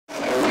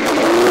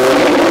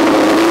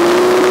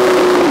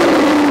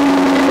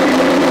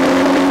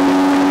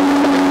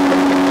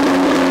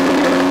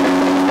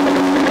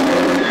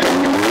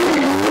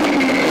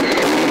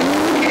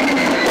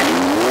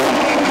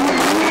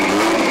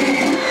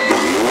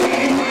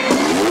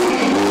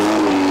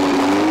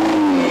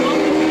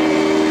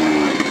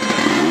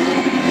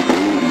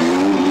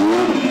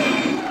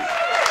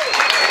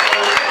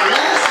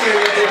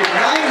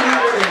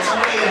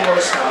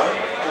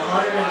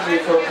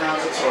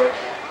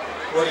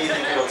do you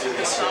think it'll do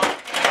this year?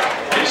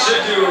 It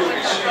should do a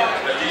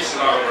decent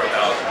amount over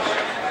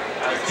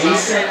 1,000.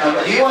 Decent?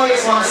 Do you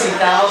guys want to see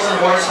 1,000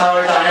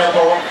 horsepower dyno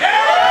pull?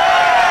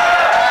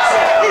 So,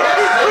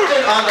 what's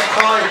been on the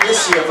car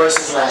this year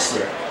versus last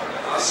year?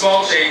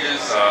 Small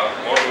changes,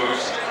 more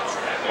moves,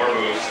 more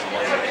moves,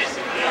 more moves.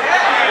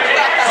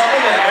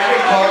 Something that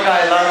every car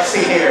guy loves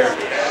to hear.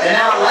 And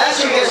now,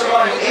 last year you guys were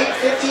running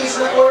 850s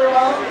in the quarter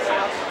mile?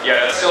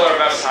 Yeah, that's still our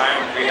best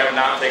time. We have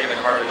not taken the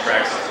car to the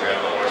track since we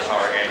have the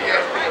horsepower handle.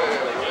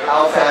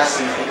 How fast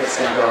do you think it's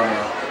going to go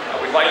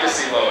now? We'd like to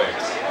see low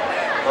 8s.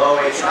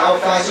 Low 8s. And how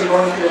fast are you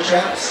going through the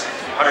traps?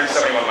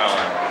 171 mile an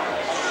hour.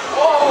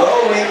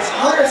 Low 8s,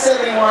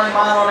 171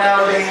 mile an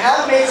hour. They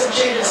have made some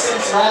changes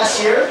since last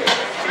year.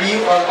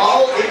 You are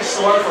all in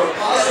store for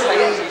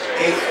possibly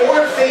a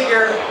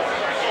 4-figure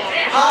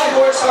high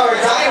horsepower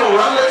dyno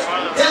run. Let's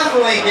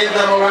definitely give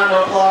them a round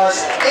of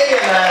applause.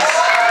 AMS.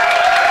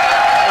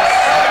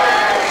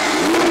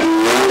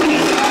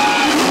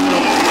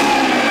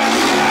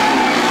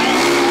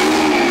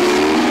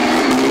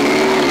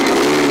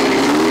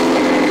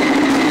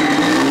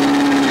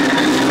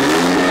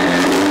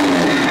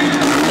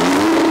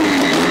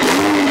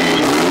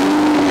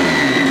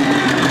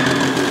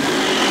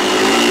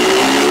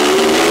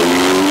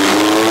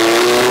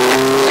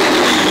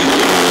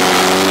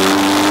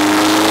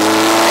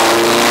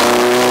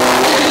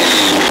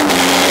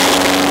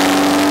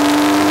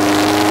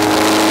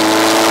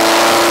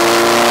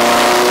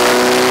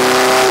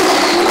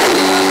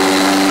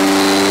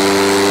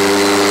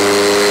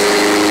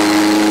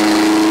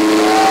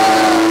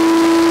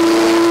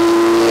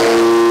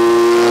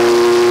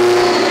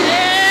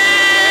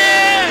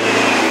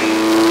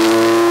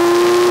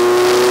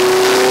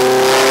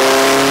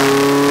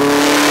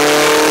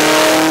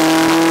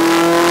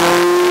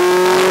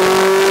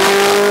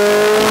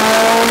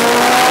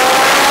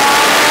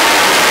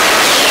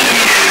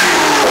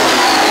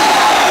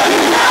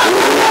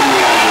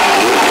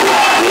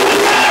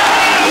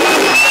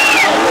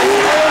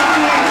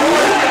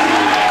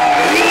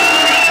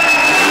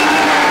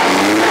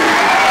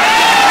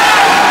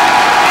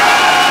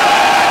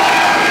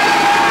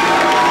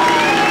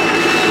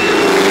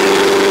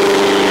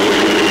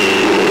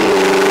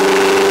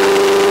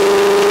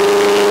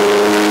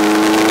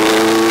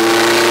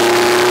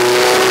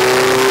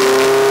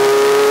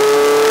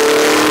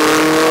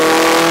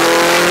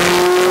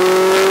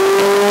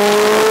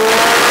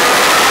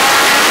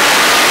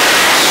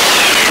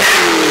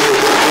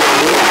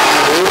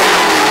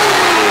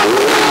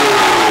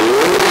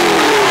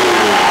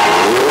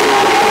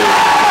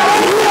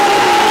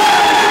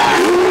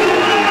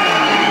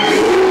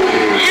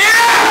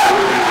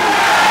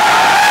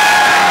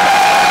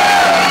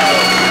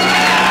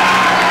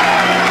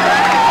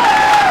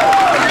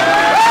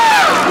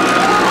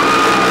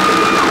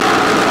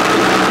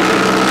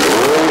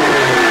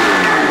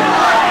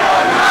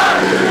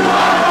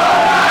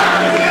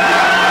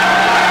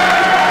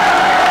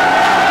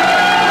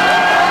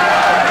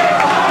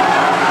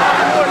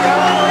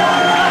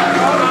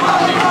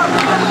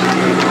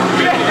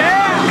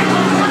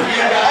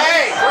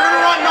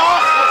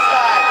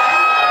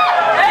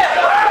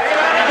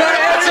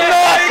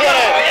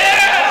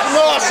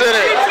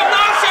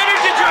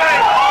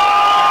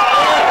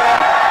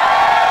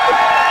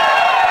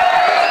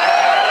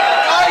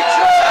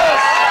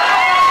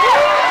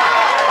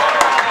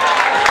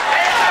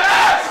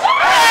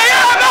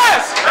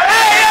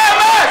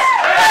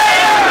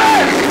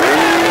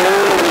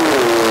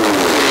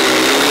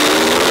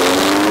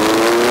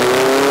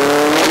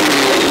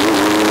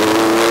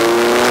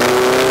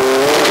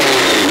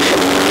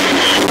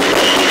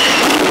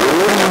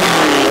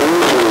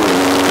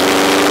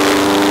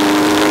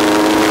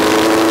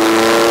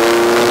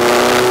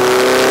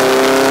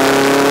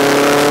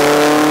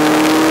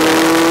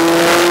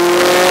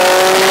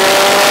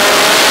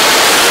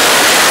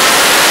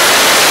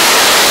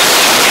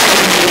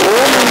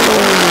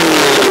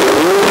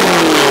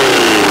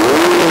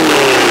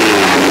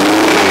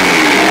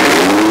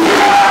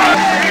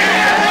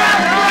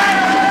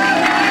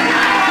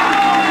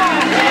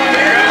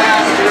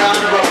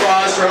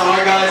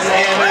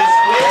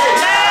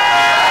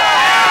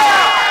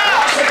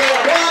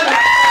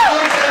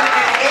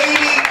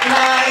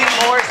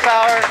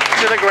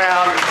 To the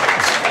ground.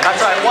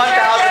 That's right,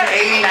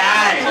 1,089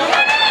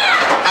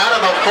 out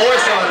of a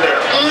 4-cylinder.